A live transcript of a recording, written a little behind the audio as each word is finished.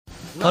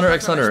Hunter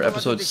x Hunter,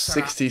 episode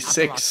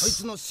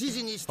 66.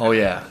 Oh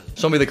yeah,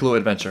 show me the Killua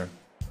adventure.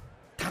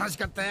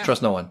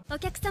 Trust no one.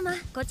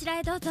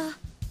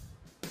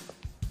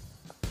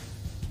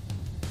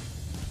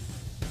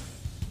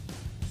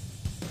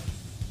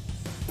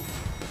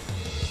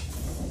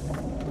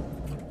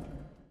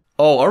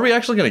 Oh, are we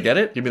actually gonna get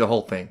it? Give me the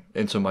whole thing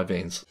into my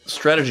veins.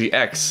 Strategy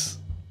X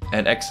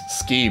and X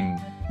Scheme.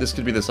 This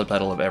could be the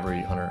subtitle of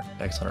every Hunter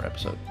x Hunter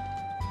episode.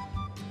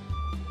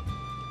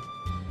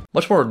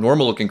 Much more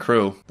normal looking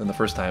crew than the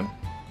first time.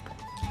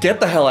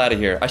 Get the hell out of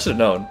here. I should have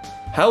known.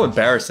 How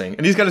embarrassing.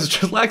 And these guys are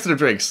just laxative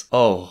drinks.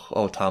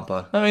 Oh,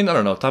 Tampa. I mean, I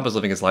don't know. Tampa's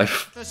living his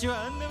life.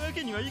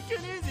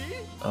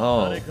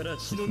 Oh,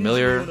 some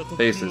familiar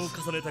faces.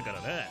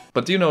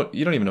 But do you know,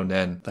 you don't even know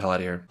Nen. The hell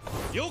out of here.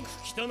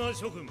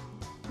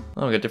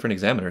 Oh, we got different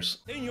examiners.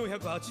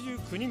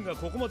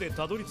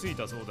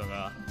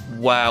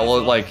 Wow,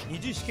 well, like,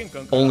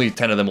 only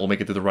 10 of them will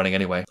make it through the running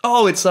anyway.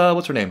 Oh, it's,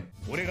 what's her name?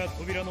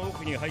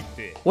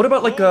 What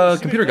about, like,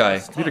 computer guy?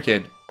 Computer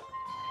kid?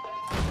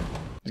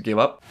 Just gave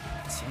up?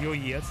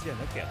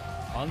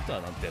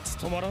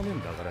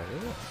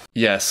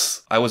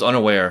 Yes, I was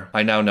unaware.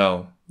 I now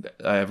know.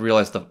 I have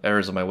realized the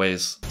errors of my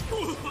ways.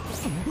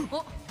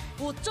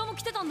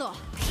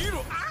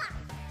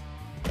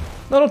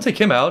 No, don't take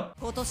him out.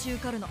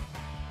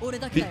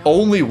 The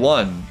only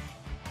one.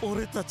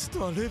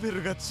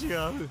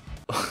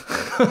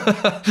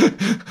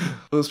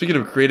 Well, speaking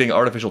of creating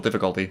artificial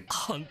difficulty.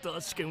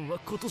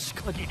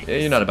 Yeah,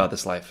 you're not about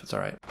this life. It's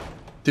alright.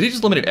 Did he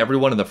just eliminate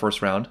everyone in the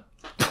first round?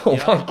 Oh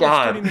my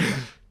god.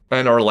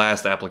 And our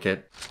last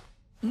applicant.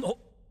 Do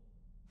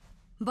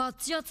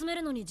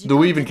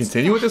we even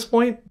continue at this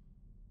point?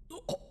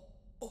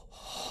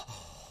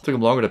 Took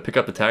him longer to pick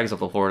up the tags off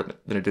the floor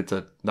than it did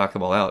to knock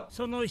them all out.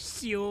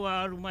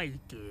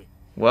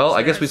 Well,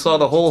 I guess we saw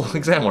the whole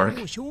exam work.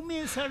 That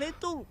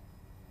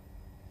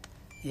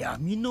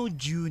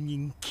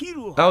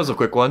was a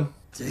quick one.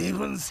 I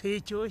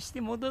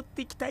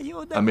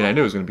mean, I knew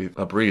it was going to be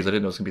a breeze. I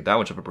didn't know it was going to be that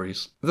much of a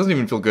breeze. It doesn't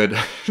even feel good.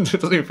 It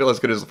doesn't even feel as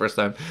good as the first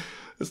time.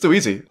 It's too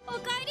easy.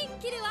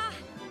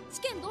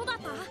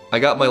 I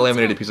got my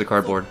laminated piece of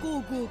cardboard.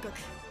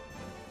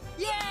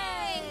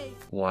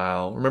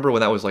 Wow. Remember when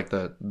that was like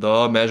the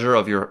measure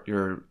of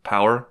your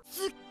power?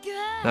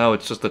 Now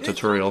it's just a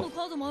tutorial.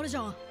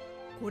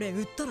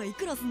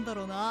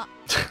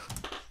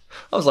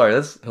 I'm sorry,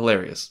 that's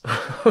hilarious.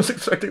 I was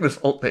expecting this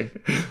whole thing.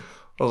 I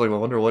was like, I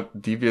wonder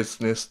what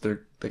deviousness they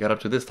got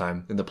up to this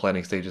time in the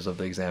planning stages of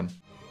the exam.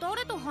 You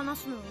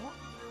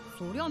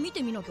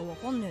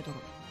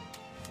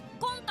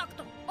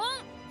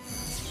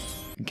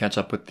can catch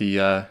up with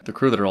the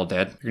crew that are all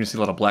dead. You're gonna see a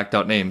lot of blacked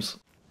out names.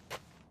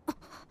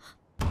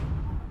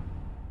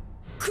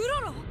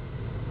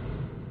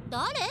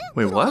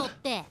 Wait, what?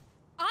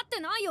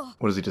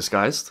 What, is he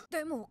disguised?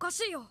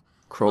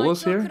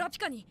 Krolo's here? He can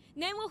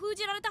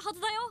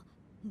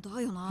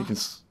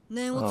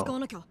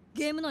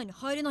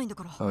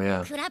oh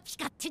yeah.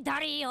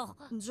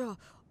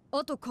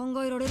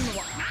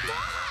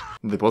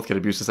 They both get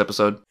abused this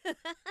episode.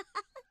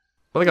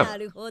 Oh, they got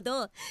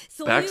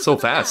back so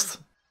fast.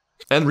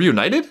 And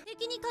reunited?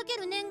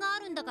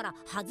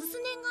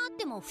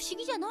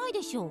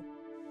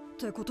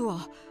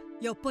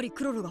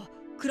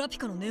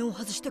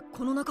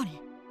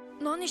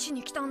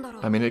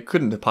 I mean, it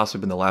couldn't have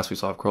possibly been the last we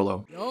saw of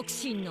Krolo.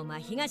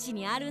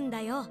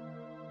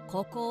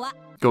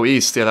 Go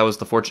east, yeah, that was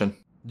the fortune.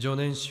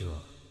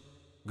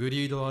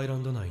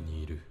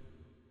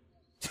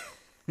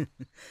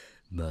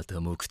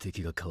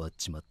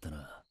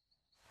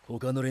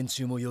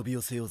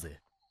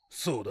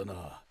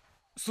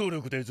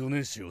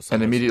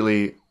 And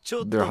immediately,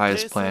 their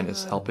highest plan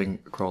is helping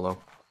Krolo.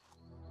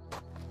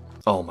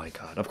 Oh my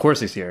god, of course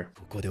he's here.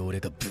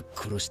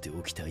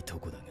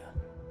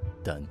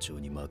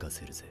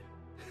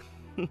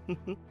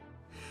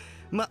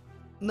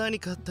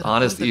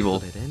 Honest evil.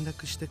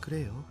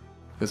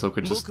 This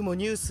could just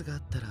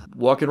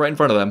walking right in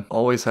front of them.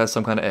 Always has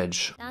some kind of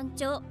edge.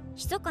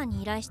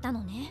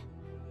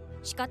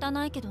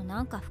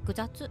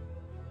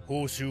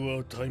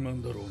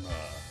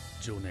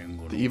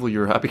 The evil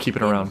you're happy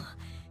keeping around.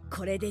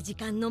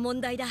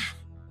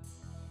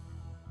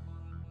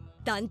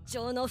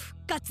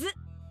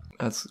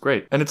 That's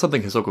great. And it's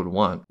something Hisoka would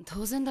want.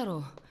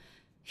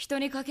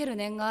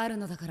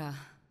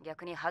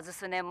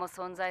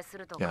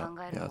 Yeah,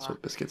 that's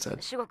what Biscuit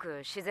said.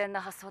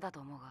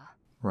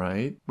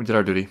 Right? We did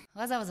our duty.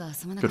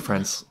 Good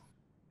friends.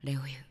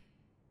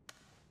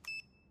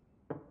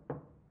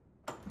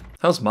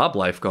 How's mob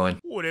life going?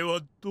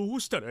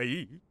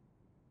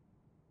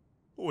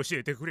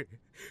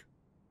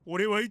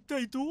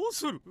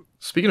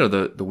 Speaking of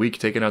the weak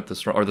taking out the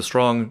strong, or the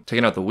strong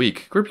taking out the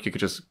weak, Kurapika could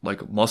just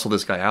like muscle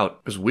this guy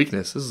out. There's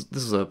weakness. This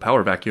is a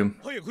power vacuum.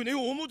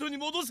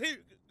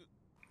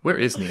 Where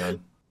is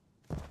Neon?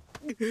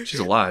 She's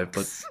alive,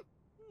 but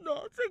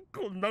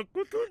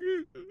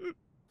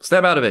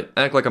snap out of it.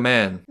 Act like a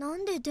man.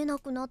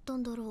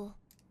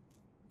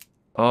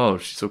 Oh,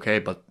 she's okay,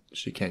 but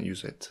she can't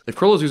use it. If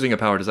Crollo's using a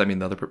power, does that mean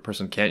the other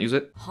person can't use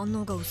it?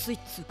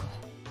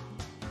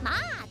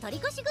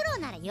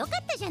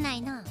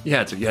 You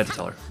had to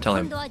tell her. Tell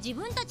him.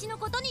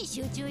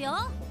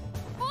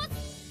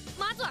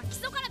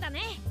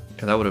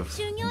 And that would have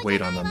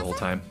weighed on them the whole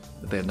time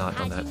if they had not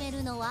done that.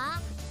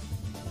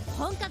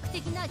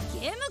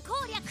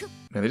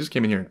 Man, they just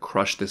came in here and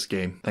crushed this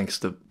game, thanks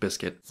to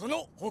Biscuit.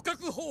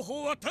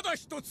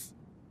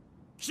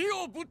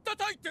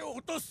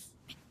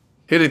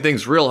 Hitting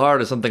things real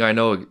hard is something I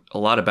know a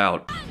lot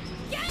about.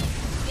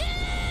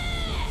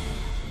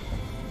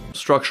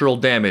 Structural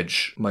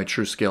damage, my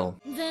true skill.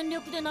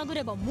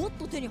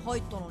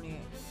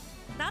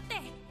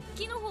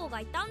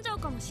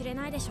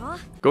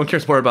 Gon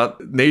cares more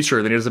about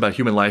nature than he does about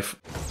human life.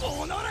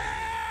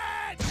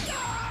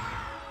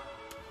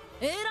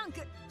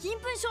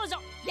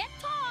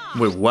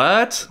 Wait,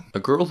 what? A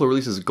girl who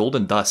releases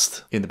golden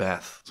dust in the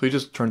bath. So he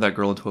just turned that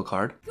girl into a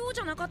card?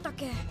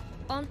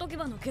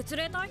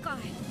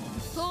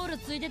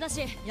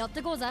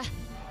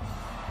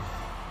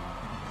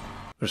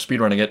 They're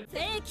speedrunning it.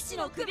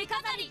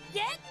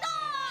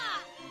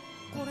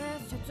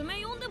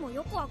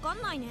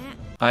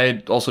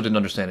 I also didn't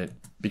understand it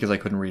because I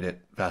couldn't read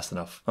it fast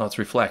enough. Oh, it's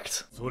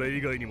reflect.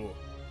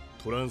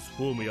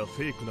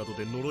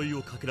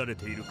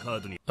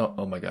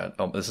 Oh my god.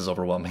 Oh, this is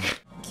overwhelming.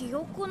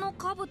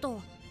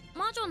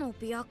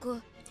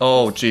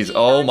 Oh jeez.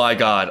 Oh my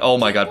god. Oh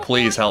my god.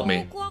 Please help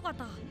me.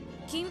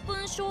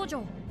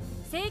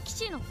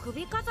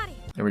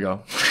 Here we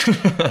go.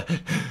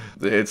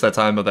 It's that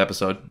time of the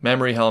episode.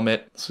 Memory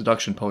helmet,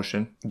 seduction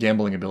potion,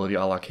 gambling ability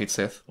a la Kate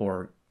Sith,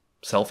 or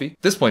selfie.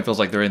 At this point feels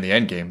like they're in the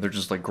end game. They're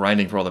just like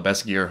grinding for all the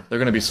best gear. They're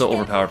gonna be so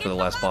overpowered for the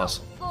last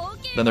boss.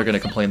 Then they're gonna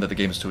complain that the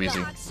game is too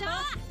easy.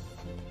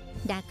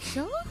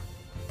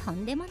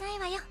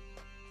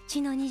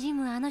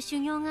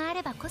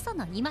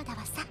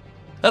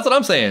 That's what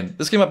I'm saying.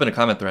 This came up in a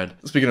comment thread.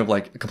 Speaking of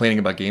like complaining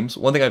about games,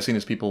 one thing I've seen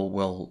is people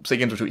will say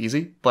games are too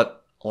easy,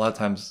 but a lot of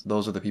times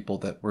those are the people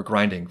that were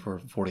grinding for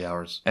 40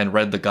 hours and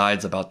read the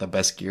guides about the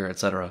best gear,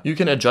 etc. You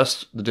can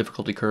adjust the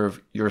difficulty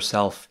curve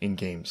yourself in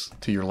games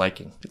to your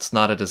liking. It's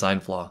not a design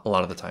flaw a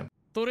lot of the time.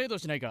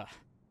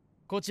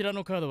 こちら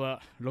のカード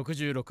は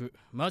66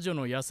魔女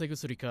の痩せ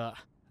薬か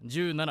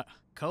17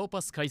顔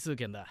パス回数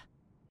券だ。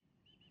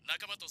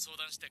仲間と相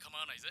談して構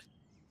わないぜ。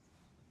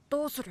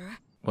どうする?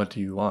 What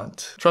do you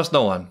want? Trust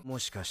no one. も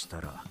しかし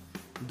たら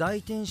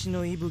大天使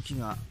の息吹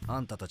があ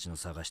んたたちの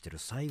探してる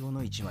最後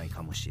の一枚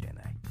かもしれ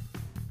ない。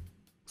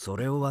そ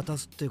れを渡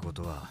すってこ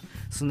とは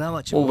すな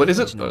わち Well, what is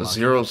it? A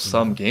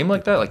zero-sum game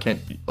like that? Like can't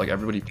like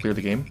everybody clear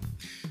the game?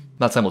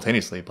 Not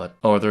simultaneously, but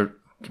oh, they're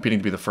competing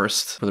to be the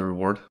first for the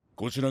reward.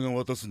 こちらが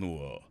渡すの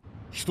は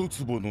一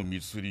坪の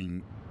密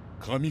林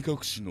神隠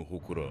しの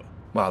祠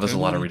Wow, there's a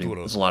lot of reading.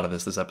 There's a lot of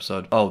this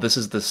episode. Oh, this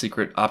is the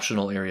secret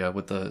optional area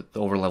with the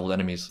overleveled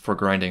enemies for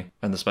grinding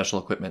and the special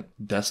equipment.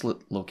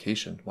 Desolate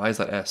location. Why is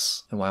that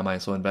S? And why am I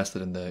so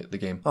invested in the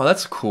game? Oh,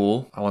 that's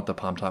cool. I want the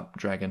palm top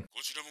dragon.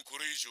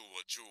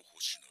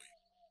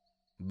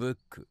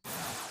 Book.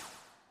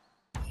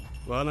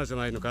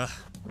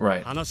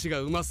 Right.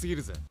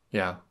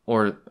 Yeah.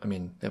 Or, I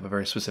mean, they have a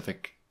very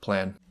specific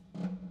plan.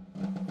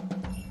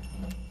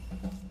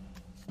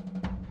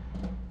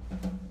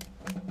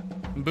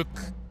 Book.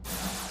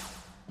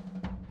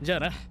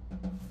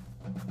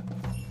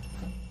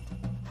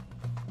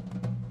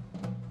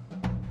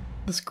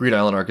 This Greed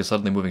Island arc is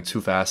suddenly moving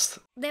too fast.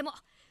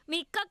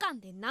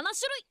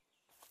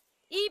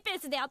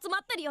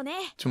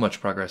 Too much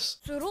progress.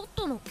 Yeah,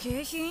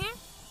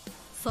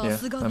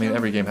 I mean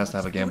every game has to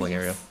have a gambling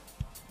area.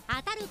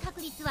 There's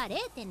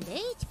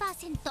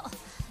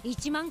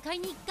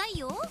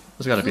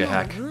gotta be a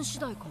hack.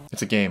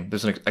 It's a game.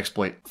 There's an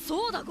exploit.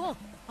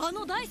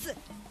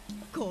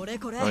 Oh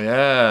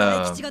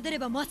yeah. I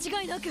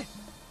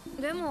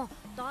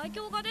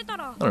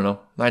don't know.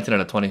 19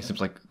 out of 20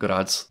 seems like good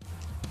odds.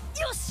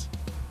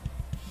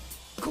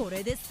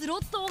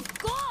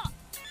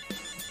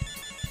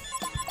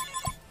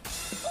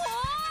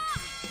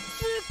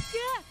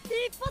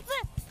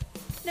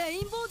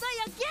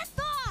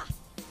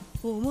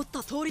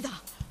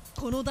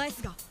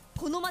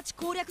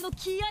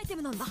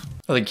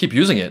 Oh, they keep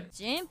using it.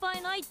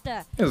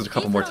 There's a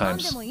couple more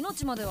times.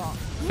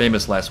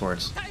 Famous last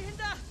words.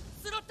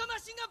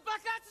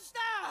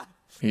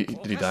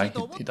 Did he die?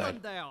 He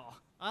died.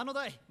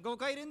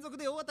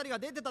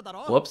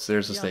 Whoops,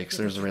 there's the stakes,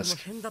 there's the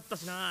risk.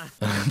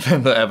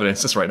 Then the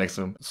evidence is right next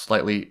to him,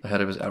 slightly ahead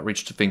of his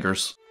outreached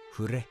fingers.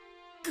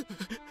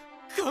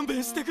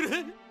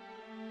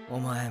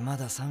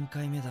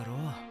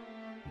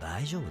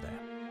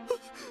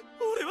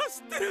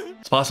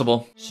 It's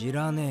possible.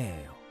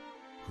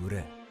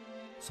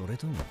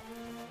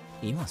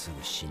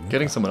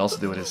 Getting someone else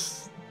to do it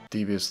is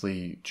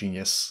deviously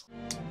genius.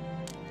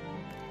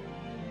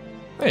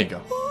 There you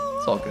go.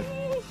 It's all good.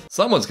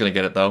 Someone's gonna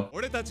get it though.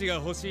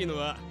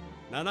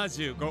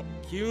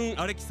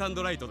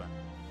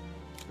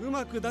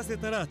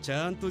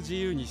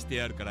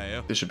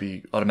 This should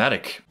be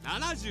automatic.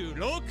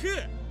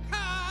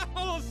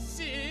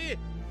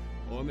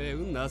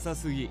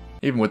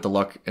 Even with the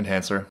luck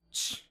enhancer.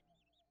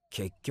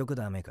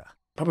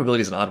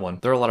 Probability is an odd one.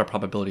 There are a lot of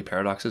probability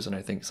paradoxes, and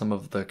I think some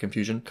of the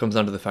confusion comes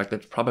down to the fact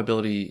that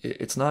probability,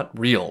 it's not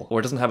real, or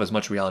it doesn't have as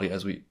much reality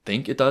as we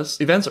think it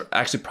does. Events are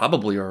actually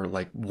probably are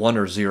like 1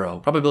 or 0.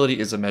 Probability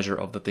is a measure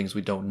of the things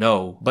we don't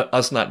know, but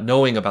us not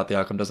knowing about the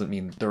outcome doesn't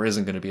mean there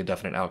isn't going to be a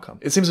definite outcome.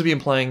 It seems to be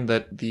implying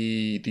that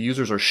the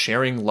users are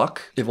sharing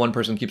luck. If one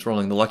person keeps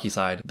rolling the lucky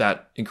side,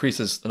 that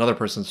increases another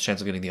person's chance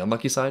of getting the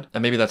unlucky side,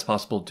 and maybe that's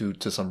possible due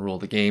to some rule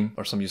of the game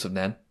or some use of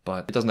Nen,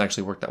 but it doesn't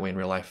actually work that way in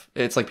real life.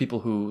 It's like people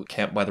who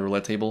camp by the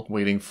roulette table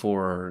waiting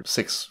for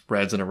 6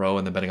 reds in a row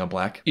and then betting on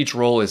black. Each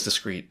roll is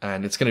discrete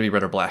and it's going to be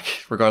red or black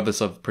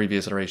regardless of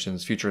previous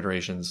iterations, future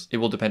iterations. It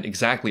will depend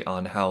exactly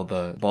on how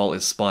the ball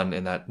is spun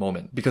in that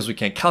moment. Because we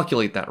can't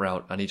calculate that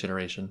route on each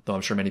iteration, though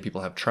I'm sure many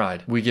people have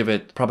tried, we give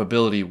it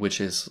probability,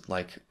 which is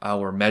like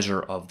our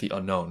measure of the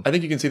unknown. I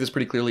think you can see this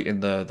pretty clearly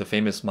in the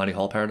famous Monty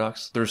Hall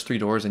paradox. There's 3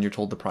 doors and you're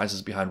told the prize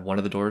is behind one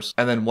of the doors,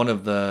 and then one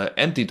of the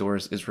empty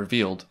doors is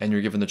revealed and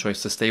you're given the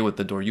choice to stay with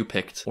the door you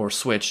picked or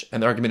switch,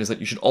 and the argument is that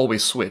you should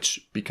always switch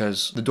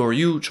because the door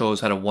you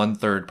chose had a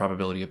 1/3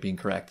 probability of being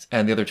correct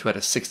and the other 2 had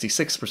a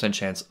 66%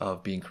 chance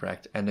of being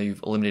correct, and now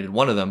you've eliminated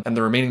one of them and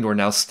the remaining door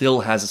now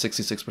still has a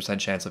 66%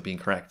 chance of being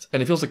correct.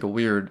 And it feels like a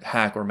weird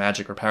hack or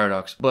magic or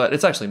paradox, but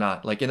it's actually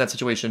not. Like in that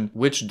situation,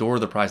 which door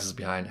the prize is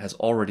behind has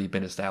already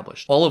been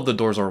established. All of the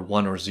doors are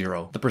 1 or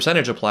 0. The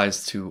percentage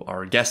applies to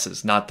our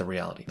guesses, not the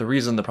reality. The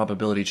reason the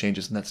probability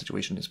changes in that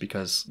situation is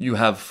because you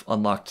have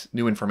unlocked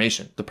new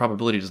information. The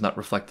probability does not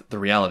reflect the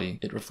reality,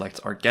 it reflects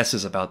our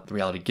guesses about the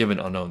reality given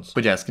unknowns.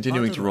 But yes,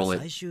 continuing to roll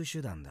it is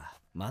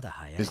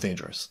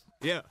dangerous.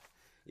 Yeah,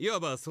 いわ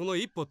ばその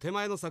一歩手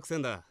前の作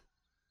戦だ。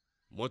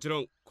もち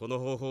ろんこの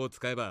方法を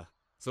使えば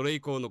それ以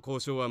降の交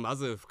渉はま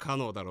ず不可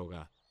能だろう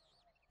が。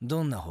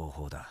どんな方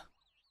法だ？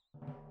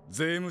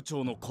税務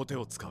庁のコテ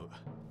を使う。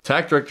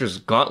Tax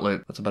Director's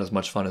Gauntlet. That's about as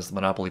much fun as the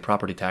Monopoly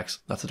property tax.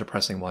 That's a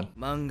depressing one.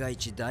 万が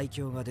一大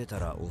凶が出た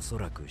らおそ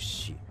らく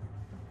死。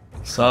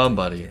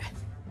Somebody.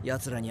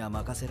 奴らには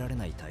任せられ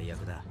ない大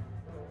役だ。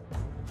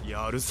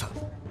やるさ。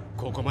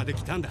ここまで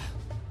来たんだ。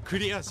ク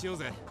リアしよう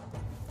ぜ。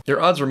Your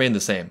odds remain the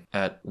same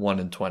at 1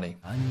 in 20.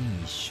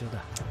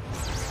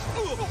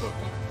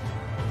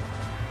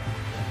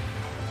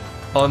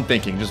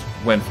 Unthinking, just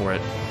went for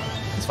it.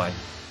 It's fine.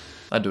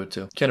 I'd do it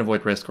too. Can't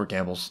avoid risk or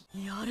gambles.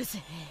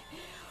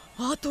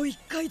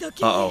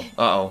 Uh-oh,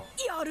 uh-oh.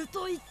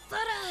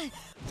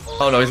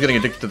 Oh no, he's getting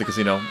addicted to the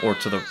casino, or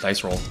to the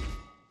dice roll.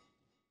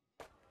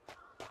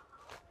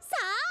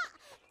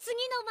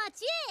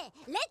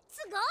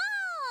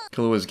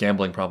 Killua's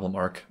gambling problem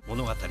arc.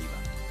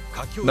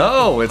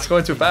 No, it's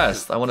going too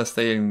fast. I want to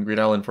stay in Green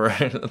Island for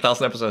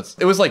 1,000 episodes.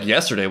 It was like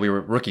yesterday we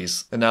were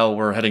rookies, and now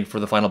we're heading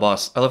for the final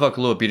boss. I love how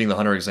Killua beating the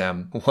Hunter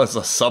exam was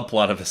a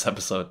subplot of this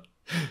episode.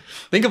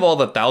 Think of all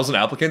the 1,000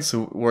 applicants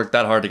who worked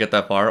that hard to get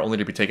that far, only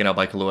to be taken out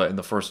by Killua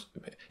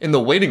in the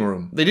waiting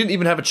room. They didn't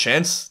even have a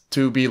chance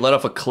to be let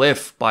off a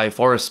cliff by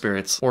forest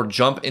spirits or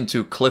jump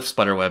into cliff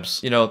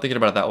spiderwebs. You know, thinking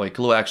about it that way,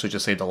 Killua actually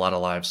just saved a lot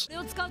of lives.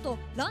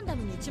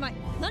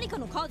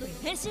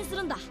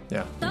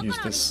 Yeah, use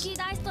this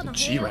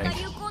G rank.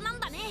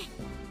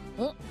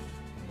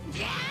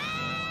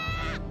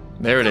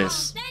 There it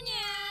is.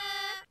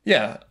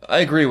 Yeah, I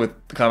agree with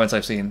the comments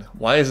I've seen.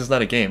 Why is this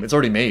not a game? It's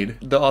already made.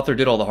 The author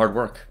did all the hard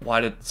work.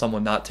 Why did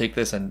someone not take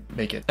this and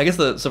make it? I guess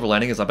the silver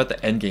lining is I bet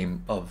the end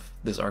game of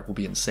this arc will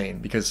be insane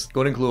because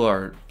Gon and Killua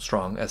are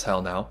strong as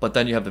hell now, but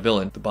then you have the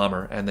villain, the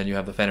bomber, and then you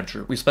have the Phantom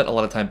Troop. We spent a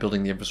lot of time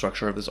building the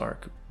infrastructure of this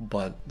arc,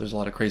 but there's a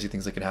lot of crazy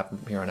things that could happen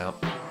from here on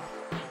out.